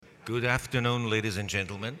Good afternoon, ladies and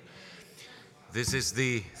gentlemen. This is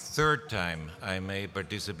the third time I may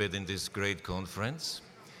participate in this great conference.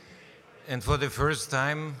 And for the first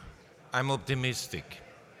time, I'm optimistic.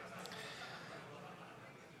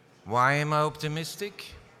 Why am I optimistic?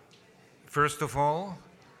 First of all,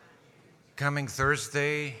 coming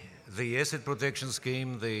Thursday, the asset protection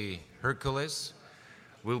scheme, the Hercules,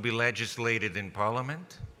 will be legislated in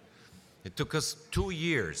Parliament. It took us 2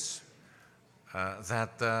 years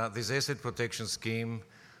that this asset protection scheme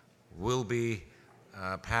will be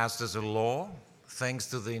passed as a law, thanks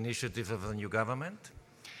to the initiative of the new government.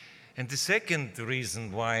 And the second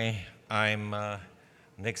reason why I'm,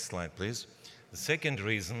 next slide please, the second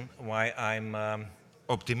reason why I'm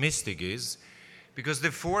optimistic is because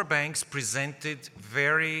the four banks presented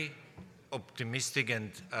very optimistic and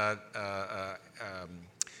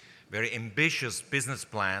very ambitious business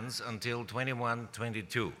plans until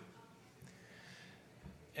 21-22.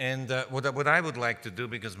 And what I would like to do,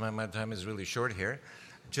 because my time is really short here,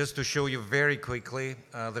 just to show you very quickly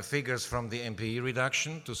the figures from the NPE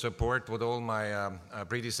reduction to support what all my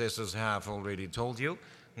predecessors have already told you.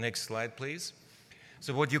 Next slide, please.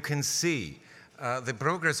 So what you can see, the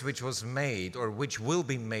progress which was made or which will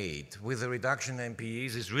be made with the reduction in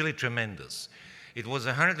NPEs is really tremendous. It was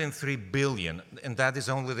 103 billion, and that is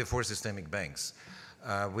only the four systemic banks.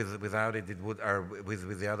 Without it, it would, or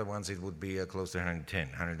with the other ones, it would be close to 110,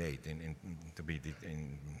 108 to be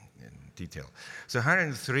in detail. So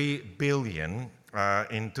 103 billion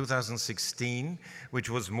in 2016, which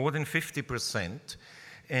was more than 50%,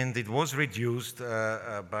 and it was reduced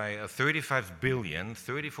by 35 billion,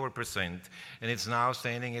 34%, and it's now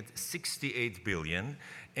standing at 68 billion,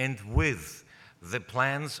 and with the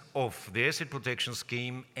plans of the asset protection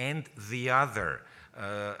scheme and the other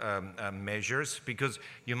measures, because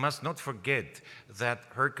you must not forget that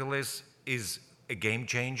Hercules is a game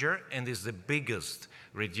changer and is the biggest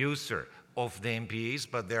reducer of the NPEs,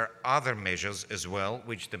 but there are other measures as well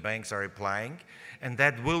which the banks are applying, and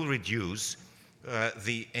that will reduce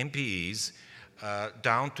the NPEs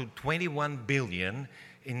down to 21 billion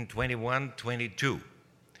in 21-22.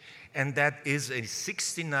 And that is a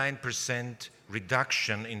 69%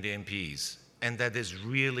 reduction in the NPEs, and that is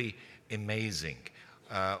really amazing.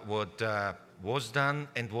 What was done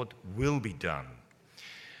and what will be done.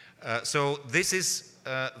 So this is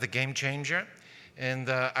the game changer, and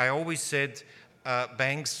I always said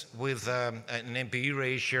banks with an NPE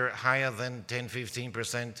ratio higher than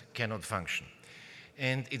 10-15% cannot function.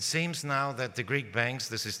 And it seems now that the Greek banks,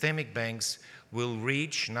 the systemic banks, will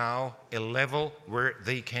reach now a level where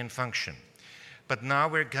they can function. But now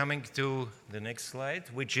we're coming to the next slide,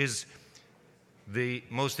 which is the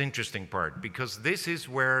most interesting part, because this is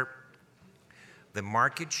where the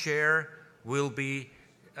market share will be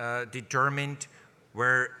determined,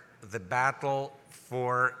 where the battle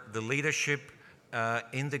for the leadership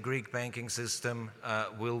in the Greek banking system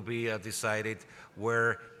will be decided,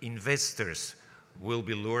 where investors will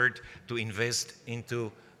be lured to invest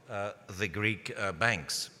into the Greek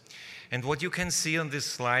banks. And what you can see on this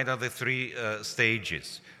slide are the three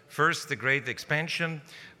stages. First, the great expansion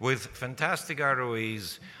with fantastic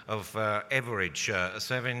ROEs of average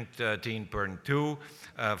 17.2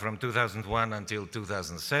 from 2001 until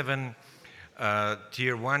 2007.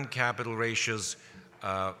 Tier 1 capital ratios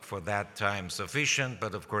for that time sufficient,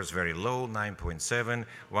 but of course very low, 9.7,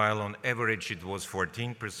 while on average it was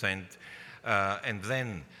 14%. And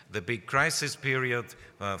then the big crisis period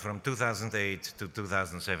from 2008 to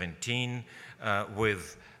 2017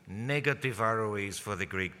 with negative ROEs for the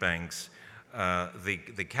Greek banks.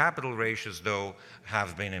 The capital ratios, though,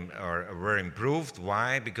 have been or were improved.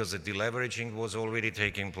 Why? Because the deleveraging was already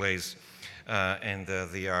taking place, and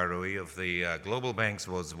the ROE of the global banks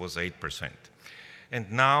was 8%.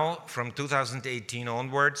 And now, from 2018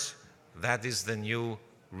 onwards, that is the new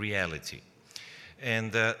reality.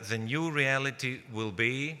 And the new reality will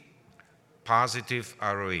be positive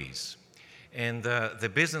ROEs. And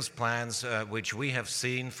the business plans which we have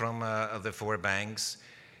seen from the four banks,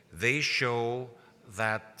 they show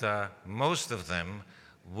that most of them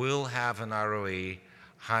will have an ROE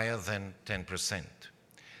higher than 10%.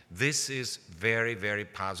 This is very, very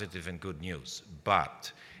positive and good news.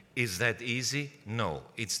 But is that easy? No,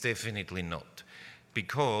 it's definitely not.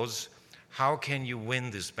 Because how can you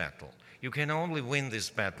win this battle? You can only win this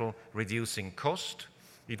battle reducing cost.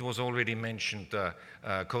 It was already mentioned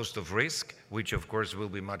cost of risk, which of course will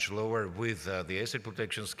be much lower with the asset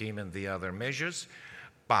protection scheme and the other measures,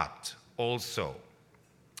 but also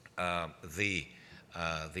the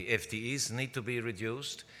FTEs need to be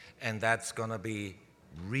reduced, and that's going to be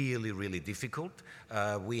really, really difficult.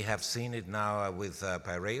 We have seen it now with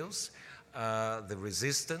Piraeus, the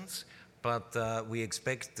resistance, but we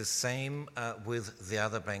expect the same with the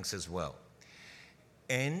other banks as well.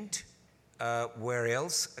 And where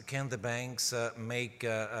else can the banks make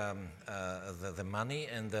the money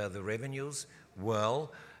and the revenues?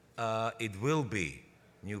 Well, it will be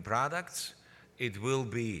new products, it will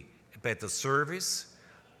be better service,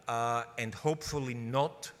 and hopefully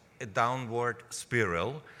not a downward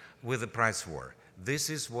spiral with a price war. This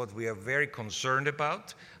is what we are very concerned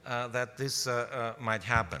about, that this might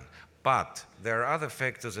happen. But there are other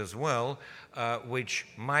factors as well which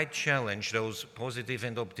might challenge those positive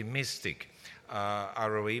and optimistic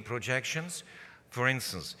ROE projections. For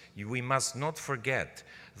instance, we must not forget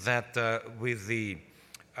that with the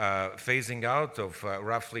phasing out of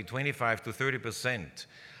roughly 25 to 30%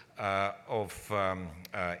 of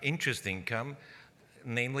interest income,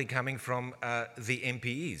 namely coming from the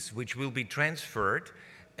NPEs, which will be transferred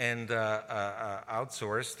and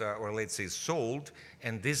outsourced, or let's say sold,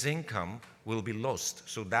 and this income will be lost.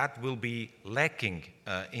 So that will be lacking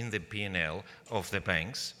in the P&L of the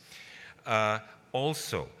banks.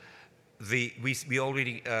 Also, we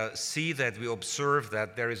already see that, we observe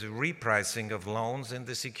that there is a repricing of loans in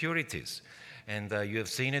the securities. And you have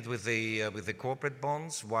seen it with the corporate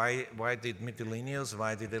bonds. Why did Mytilineos,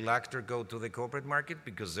 why did Ellactor go to the corporate market?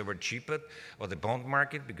 Because they were cheaper, or the bond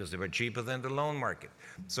market, because they were cheaper than the loan market.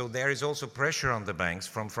 So there is also pressure on the banks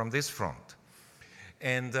from this front.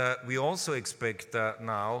 And we also expect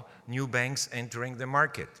now new banks entering the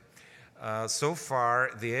market. So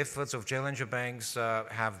far, the efforts of challenger banks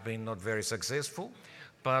have been not very successful,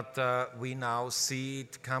 but we now see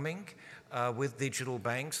it coming. With digital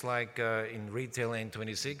banks like in retail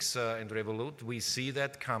N26 and Revolut, we see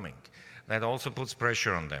that coming. That also puts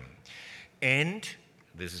pressure on them. And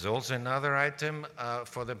this is also another item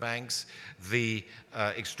for the banks, the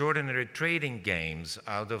extraordinary trading gains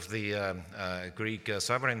out of the Greek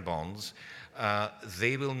sovereign bonds,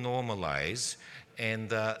 they will normalize, and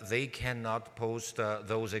they cannot post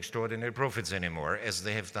those extraordinary profits anymore, as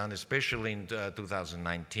they have done, especially in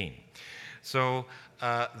 2019. So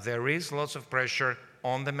there is lots of pressure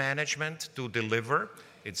on the management to deliver.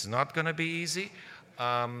 It's not going to be easy,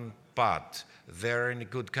 but they're in a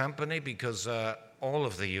good company because all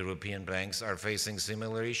of the European banks are facing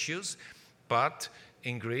similar issues. But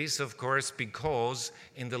in Greece, of course, because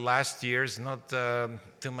in the last years not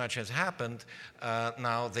too much has happened,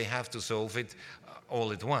 now they have to solve it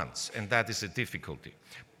all at once, and that is a difficulty.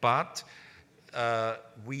 But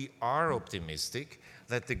we are optimistic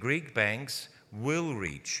that the Greek banks will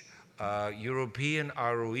reach European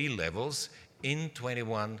ROE levels in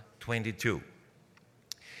 21-22.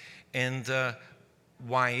 And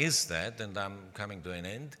why is that? And I'm coming to an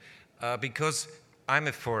end. Because I'm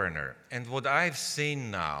a foreigner, and what I've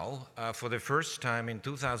seen now, for the first time in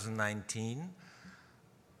 2019,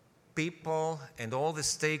 people and all the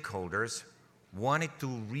stakeholders wanted to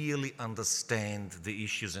really understand the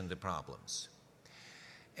issues and the problems.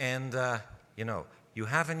 And, you know, you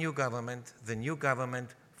have a new government, the new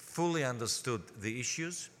government fully understood the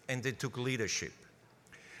issues, and they took leadership.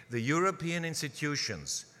 The European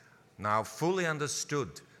institutions now fully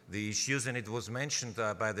understood the issues, and it was mentioned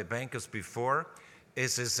by the bankers before.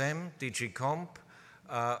 SSM, DG Comp,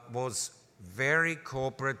 was very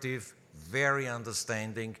cooperative, very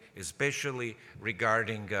understanding, especially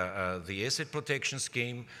regarding the asset protection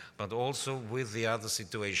scheme, but also with the other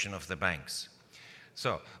situation of the banks.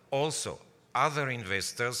 So also, other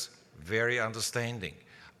investors, very understanding.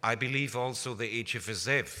 I believe also the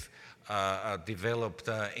HFSF developed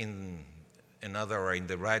in another or in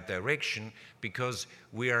the right direction, because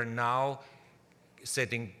we are now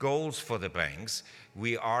setting goals for the banks.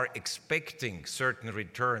 We are expecting certain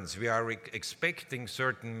returns. We are expecting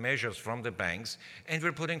certain measures from the banks, and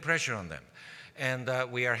we're putting pressure on them. And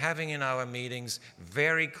we are having in our meetings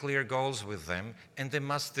very clear goals with them, and they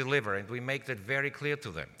must deliver, and we make that very clear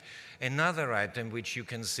to them. Another item which you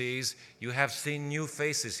can see is you have seen new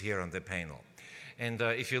faces here on the panel. And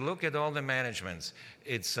if you look at all the managements,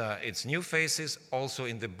 it's new faces. Also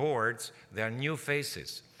in the boards, there are new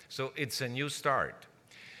faces. So it's a new start.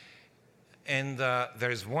 And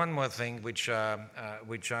there's one more thing which I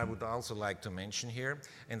would also like to mention here.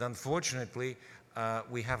 And unfortunately,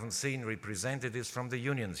 we haven't seen representatives from the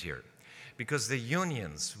unions here, because the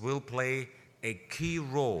unions will play a key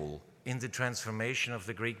role in the transformation of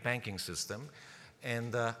the Greek banking system.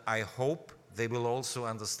 And I hope they will also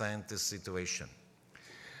understand this situation.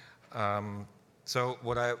 So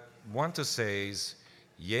what I want to say is,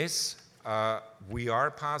 yes, we are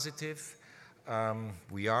positive,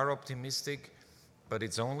 we are optimistic, but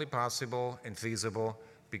it's only possible and feasible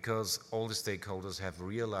because all the stakeholders have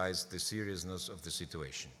realized the seriousness of the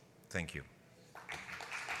situation. Thank you.